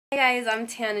Hey guys, I'm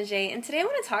TanaCae, and today I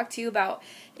want to talk to you about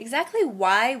exactly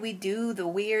why we do the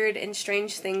weird and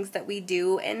strange things that we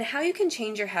do and how you can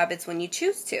change your habits when you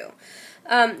choose to.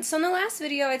 So in the last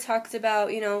video I talked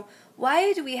about,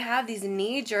 why do we have these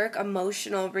knee-jerk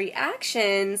emotional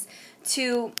reactions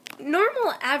to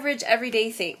normal, average, everyday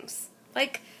things,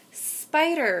 like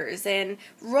spiders and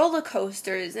roller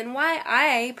coasters, and why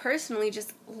I personally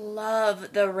just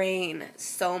love the rain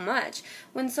so much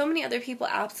when so many other people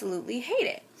absolutely hate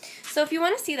it. So if you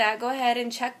want to see that, go ahead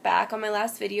and check back on my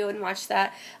last video and watch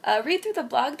that. Read through the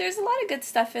blog. There's a lot of good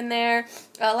stuff in there,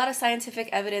 a lot of scientific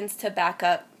evidence to back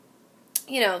up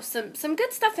some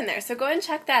good stuff in there, so go ahead and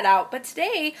check that out. But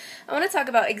today, I want to talk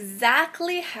about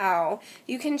exactly how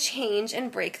you can change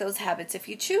and break those habits if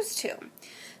you choose to.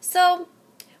 So,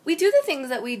 we do the things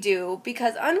that we do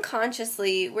because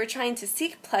unconsciously we're trying to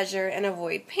seek pleasure and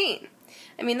avoid pain.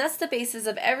 I mean, that's the basis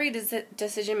of every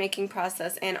decision-making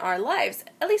process in our lives,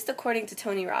 at least according to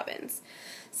Tony Robbins.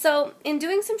 So, in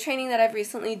doing some training that I've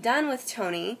recently done with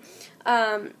Tony,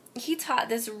 he taught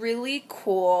this really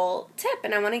cool tip,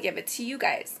 and I want to give it to you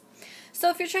guys. So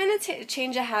if you're trying to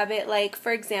change a habit, like,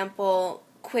 for example,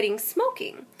 quitting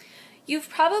smoking, you've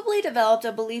probably developed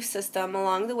a belief system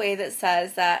along the way that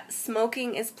says that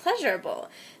smoking is pleasurable.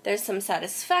 There's some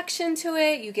satisfaction to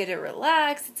it, you get to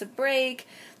relax, it's a break,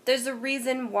 there's a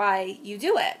reason why you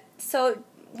do it. So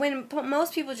when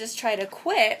most people just try to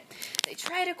quit, they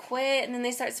try to quit and then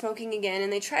they start smoking again,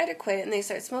 and they try to quit and they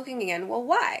start smoking again. Well,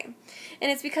 why?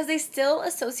 And it's because they still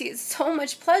associate so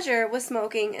much pleasure with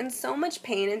smoking and so much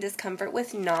pain and discomfort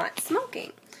with not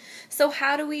smoking. So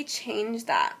how do we change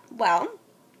that? Well,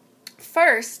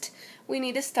 first, we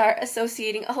need to start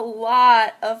associating a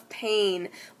lot of pain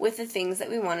with the things that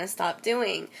we want to stop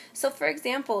doing. So for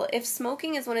example, if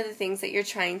smoking is one of the things that you're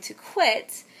trying to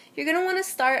quit, you're going to want to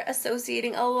start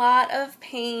associating a lot of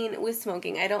pain with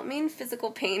smoking. I don't mean physical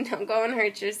pain, don't go and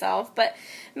hurt yourself, but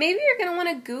maybe you're going to want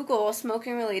to Google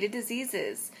smoking-related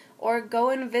diseases, or go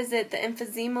and visit the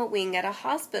emphysema wing at a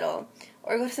hospital,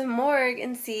 or go to the morgue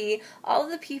and see all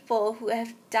of the people who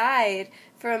have died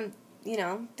from,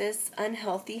 this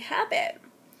unhealthy habit.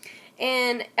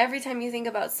 And every time you think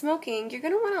about smoking, you're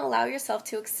going to want to allow yourself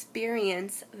to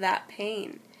experience that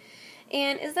pain.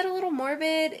 And is that a little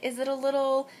morbid? Is it a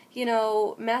little,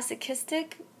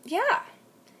 masochistic? Yeah.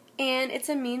 And it's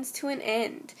a means to an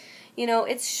end.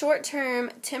 It's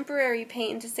short-term, temporary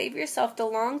pain to save yourself the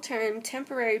long-term,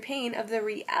 temporary pain of the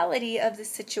reality of the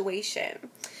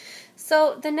situation.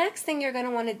 So the next thing you're going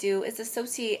to want to do is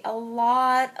associate a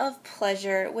lot of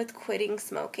pleasure with quitting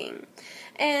smoking.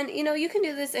 And, you can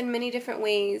do this in many different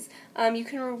ways. You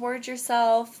can reward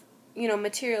yourself,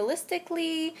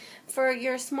 materialistically for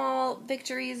your small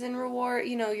victories and reward,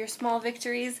 your small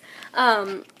victories.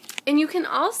 And you can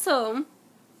also,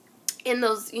 in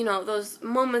those, those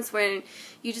moments when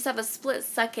you just have a split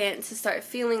second to start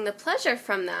feeling the pleasure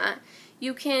from that,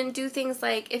 you can do things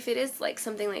like, if it is like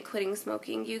something like quitting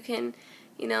smoking, you can,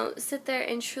 sit there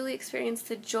and truly experience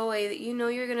the joy that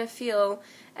you're going to feel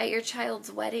at your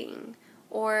child's wedding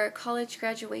or college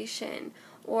graduation,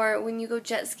 or when you go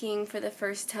jet skiing for the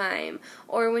first time,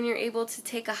 or when you're able to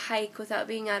take a hike without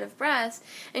being out of breath,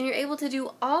 and you're able to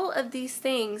do all of these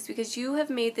things because you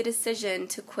have made the decision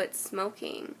to quit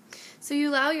smoking. So you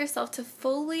allow yourself to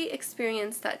fully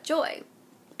experience that joy.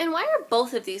 And why are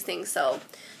both of these things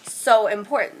so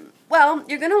important? Well,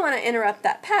 you're going to want to interrupt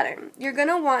that pattern. You're going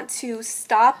to want to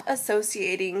stop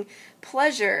associating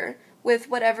pleasure with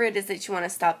whatever it is that you want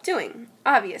to stop doing,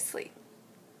 obviously.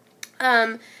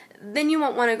 Then you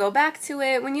won't want to go back to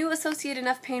it. When you associate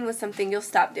enough pain with something, you'll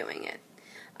stop doing it.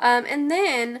 And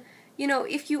then,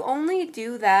 if you only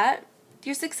do that,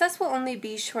 your success will only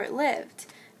be short-lived.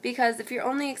 Because if you're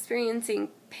only experiencing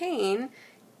pain,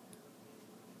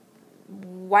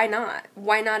 why not?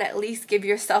 Why not at least give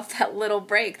yourself that little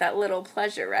break, that little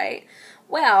pleasure, right?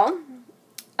 Well,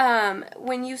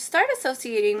 when you start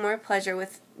associating more pleasure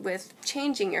with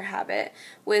changing your habit,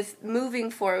 with moving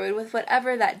forward, with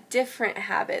whatever that different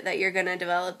habit that you're going to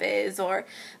develop is, or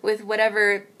with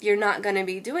whatever you're not going to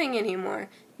be doing anymore,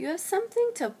 you have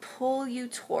something to pull you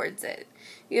towards it.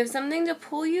 You have something to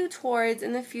pull you towards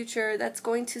in the future that's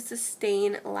going to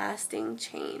sustain lasting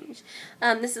change.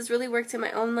 This has really worked in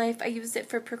my own life. I used it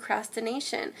for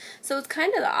procrastination. So it's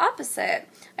kind of the opposite.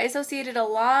 I associated a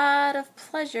lot of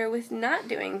pleasure with not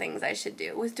doing things I should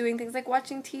do, with doing things like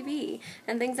watching TV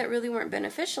and things that really weren't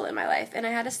beneficial in my life. And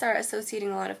I had to start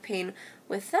associating a lot of pain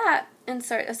with that and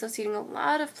start associating a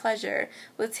lot of pleasure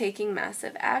with taking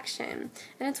massive action.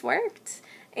 And it's worked.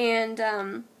 And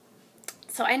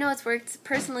so I know it's worked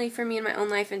personally for me in my own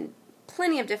life, and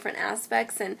plenty of different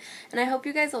aspects, and I hope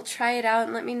you guys will try it out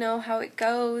and let me know how it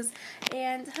goes,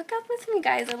 and hook up with me,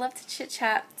 guys. I love to chit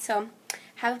chat. So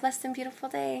have a blessed and beautiful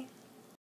day.